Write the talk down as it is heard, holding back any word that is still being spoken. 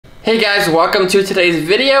Hey guys, welcome to today's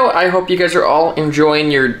video. I hope you guys are all enjoying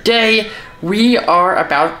your day. We are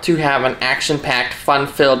about to have an action-packed,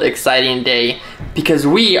 fun-filled, exciting day because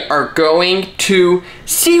we are going to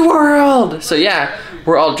SeaWorld. So yeah,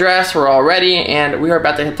 we're all dressed, we're all ready, and we are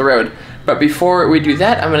about to hit the road. But before we do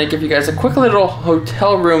that, I'm gonna give you guys a quick little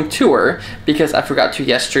hotel room tour because I forgot to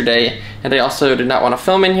yesterday, and I also did not want to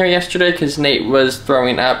film in here yesterday because Nate was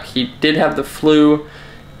throwing up. He did have the flu.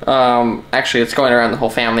 Actually, it's going around the whole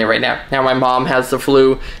family right now. Now my mom has the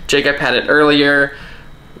flu. Jacob had it earlier.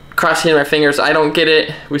 Crossing my fingers I don't get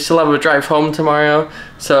it. We still have a drive home tomorrow,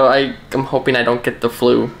 so I'm hoping I don't get the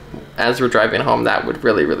flu as we're driving home. That would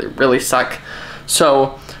really suck.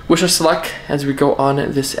 So wish us luck as we go on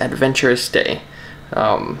this adventurous day.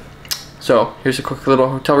 So here's a quick little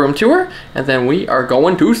hotel room tour, and then we are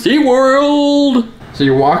going to SeaWorld. So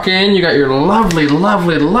you walk in, you got your lovely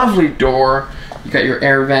door. You got your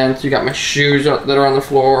air vents, you got my shoes that are on the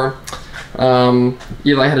floor.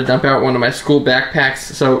 Eli had to dump out one of my school backpacks,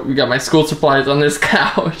 so we got my school supplies on this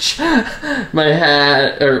couch. my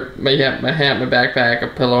hat, my backpack, a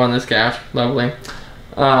pillow on this couch. Lovely.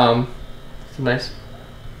 Some nice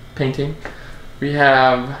painting. We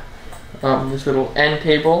have this little end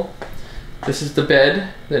table. This is the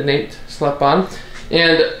bed that Nate slept on.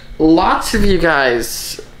 And lots of you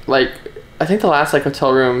guys, I think the last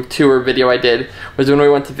hotel room tour video I did was when we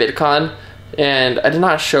went to VidCon, and I did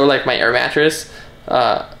not show my air mattress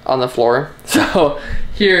on the floor. So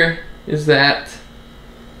here is that.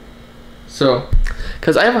 So,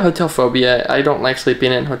 because I have a hotel phobia, I don't like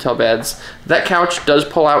sleeping in hotel beds. That couch does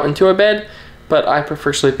pull out into a bed, but I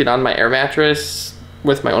prefer sleeping on my air mattress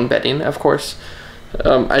with my own bedding, of course.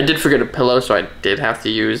 I did forget a pillow, so I did have to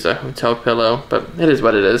use a hotel pillow, but it is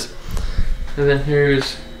what it is. And then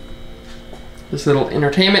here's this little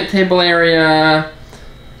entertainment table area,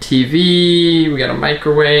 TV, we got a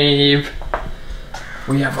microwave,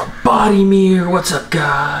 we have a body mirror. What's up,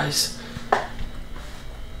 guys?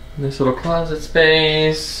 This little closet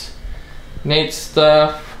space, Nate's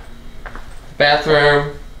stuff,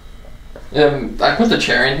 bathroom. I put the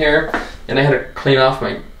chair in here, and I had to clean off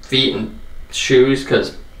my feet and shoes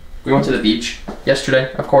because we went to the beach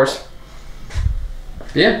yesterday, of course.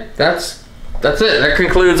 Yeah, that's it. That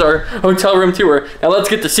concludes our hotel room tour. Now let's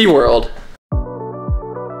get to SeaWorld.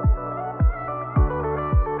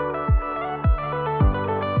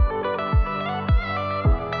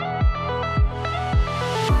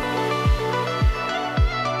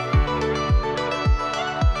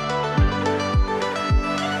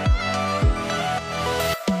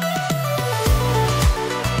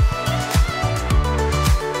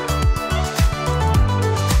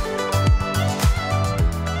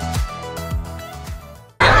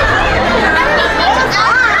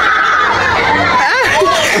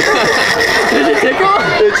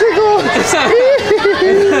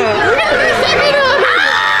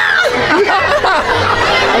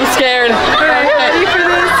 I'm scared. Are you ready for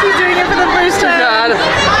this? He's doing it for the first time. God.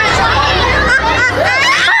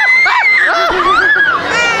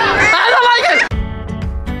 I don't like it.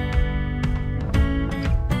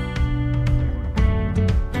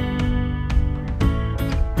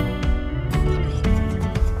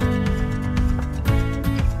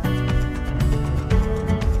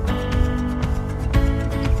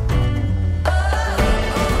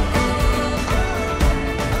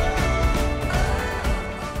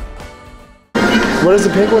 What does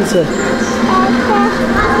the pink one say?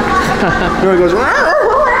 No, it goes.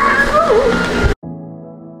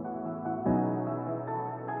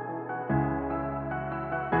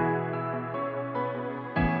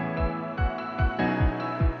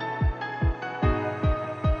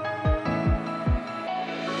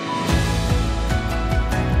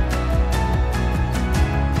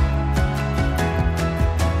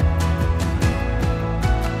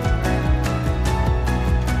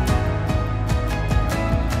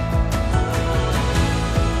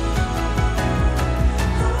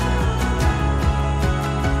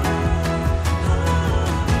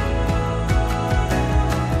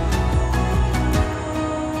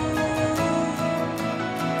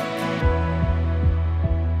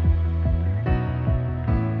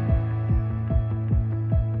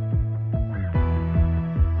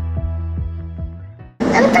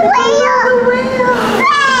 The whale! The whale!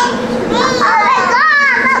 Oh my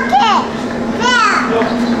god, look it! Yeah!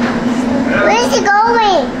 Where's he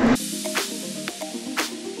going?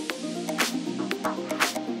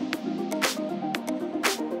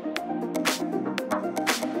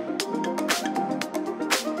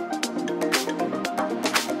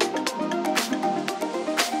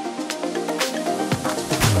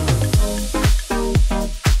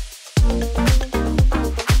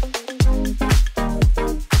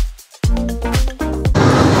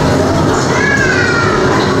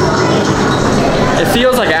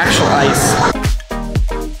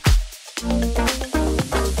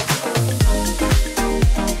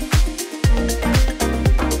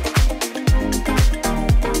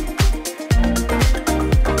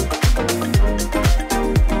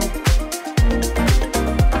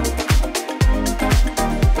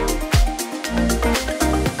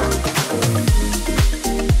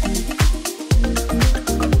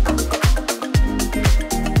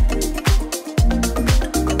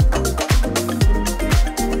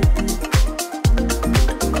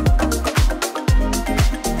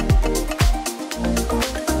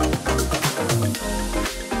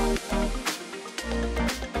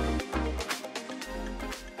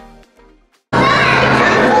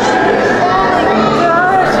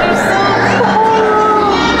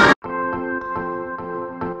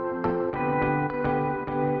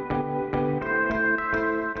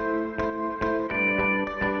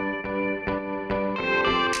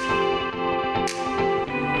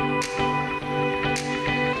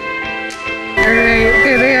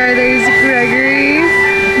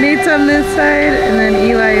 on this side, and then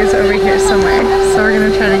Eli is over here somewhere. So we're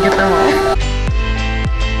gonna try to get them all.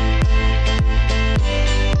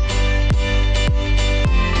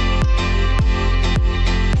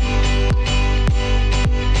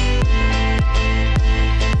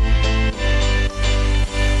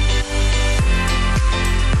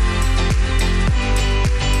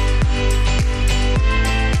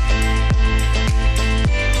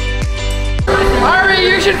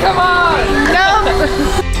 You should come on! No!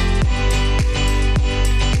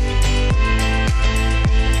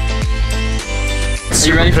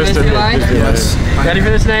 You ready for this, Eli? Yes. Ready for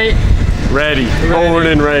this, Nate? Ready. Born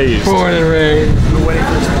and raised. Born and raised. We're waiting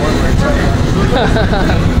for this one.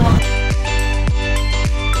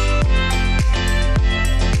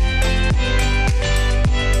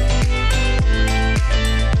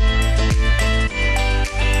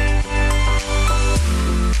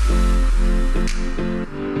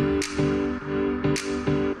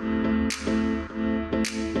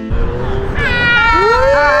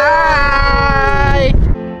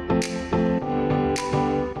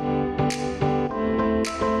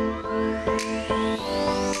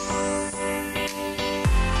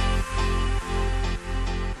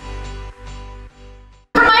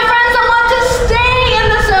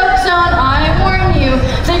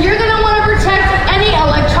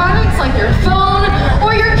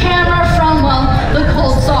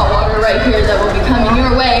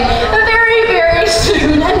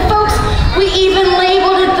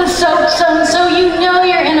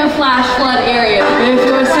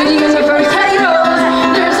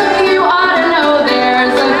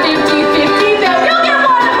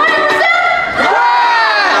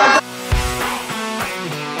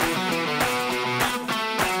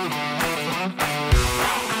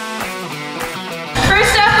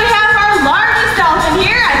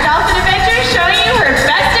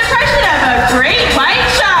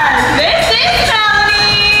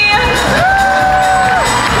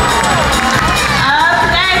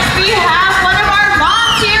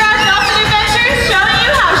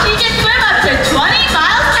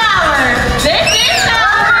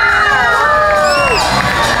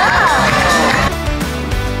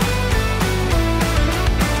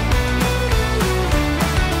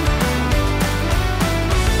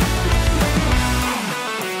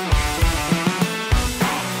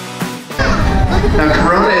 Now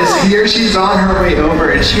Corona is here, she's on her way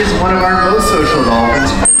over, and she is one of our most social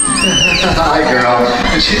dolphins. Hi girl.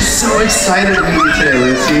 And she's so excited to meet you today,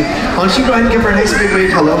 Lucy. Why don't you go ahead and give her a nice big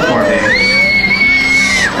wave hello for me.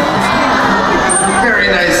 Very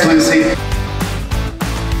nice, Lucy.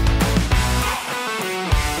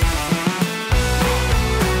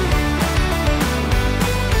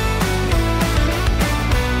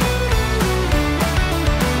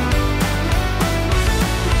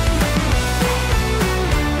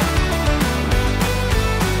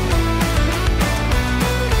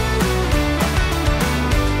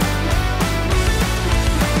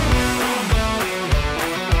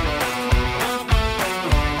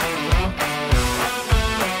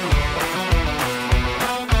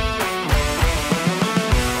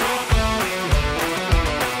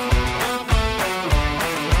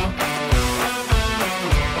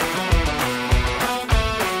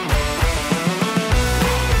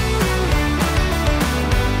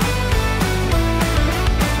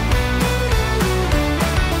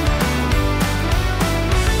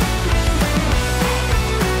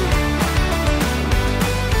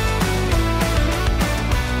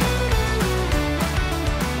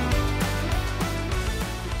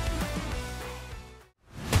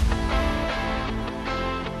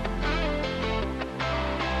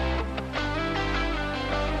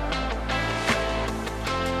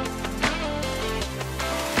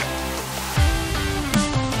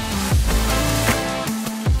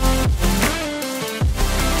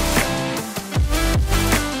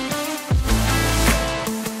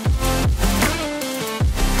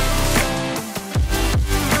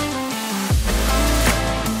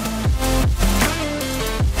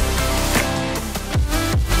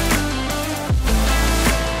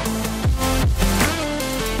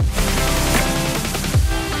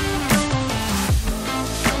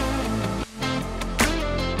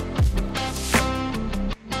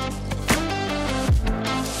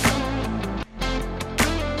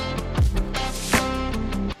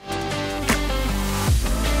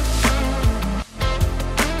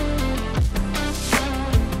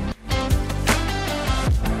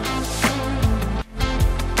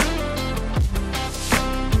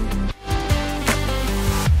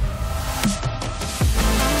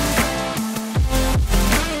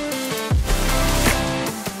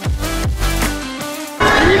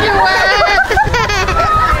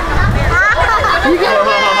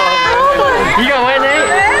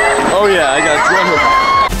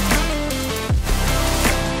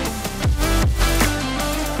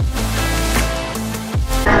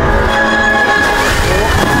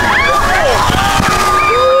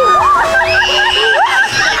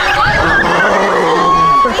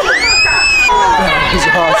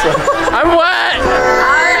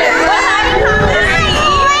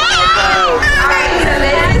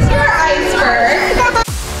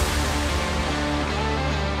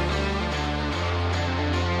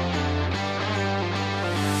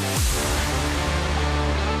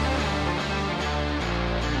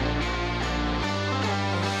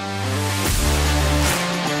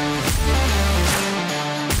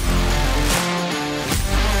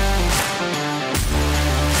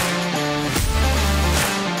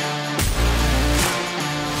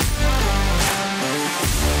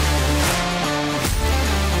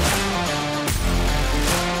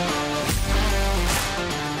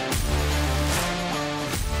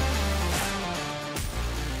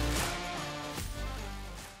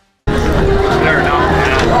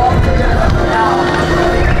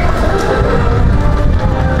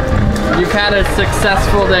 had a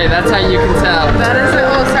successful day. That's how you can tell. That is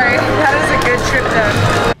that is a good trip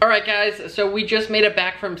though. Alright guys, so we just made it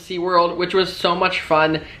back from SeaWorld, which was so much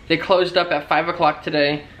fun. They closed up at 5 o'clock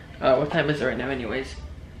today. What time is it right now anyways?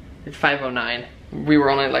 It's 5:09. We were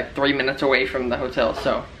only like 3 minutes away from the hotel,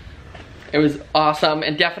 so it was awesome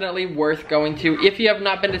and definitely worth going to. If you have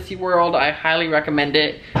not been to SeaWorld, I highly recommend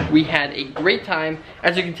it. We had a great time.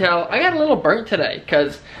 As you can tell, I got a little burnt today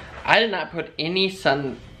because I did not put any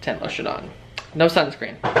suntan lotion on. No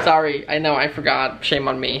sunscreen. Sorry, I know I forgot. Shame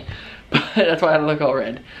on me. But that's why I look all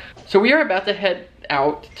red. So we are about to head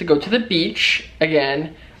out to go to the beach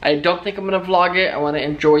again. I don't think I'm gonna vlog it. I wanna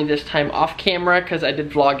enjoy this time off camera because I did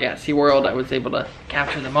vlog at SeaWorld. I was able to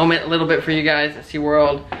capture the moment a little bit for you guys at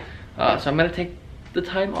SeaWorld. So I'm gonna take the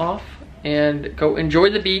time off and go enjoy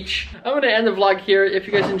the beach. I'm gonna end the vlog here. If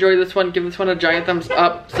you guys enjoyed this one, give this one a giant thumbs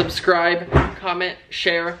up, subscribe, comment,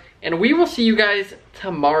 share, and we will see you guys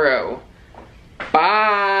tomorrow.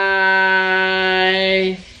 Bye!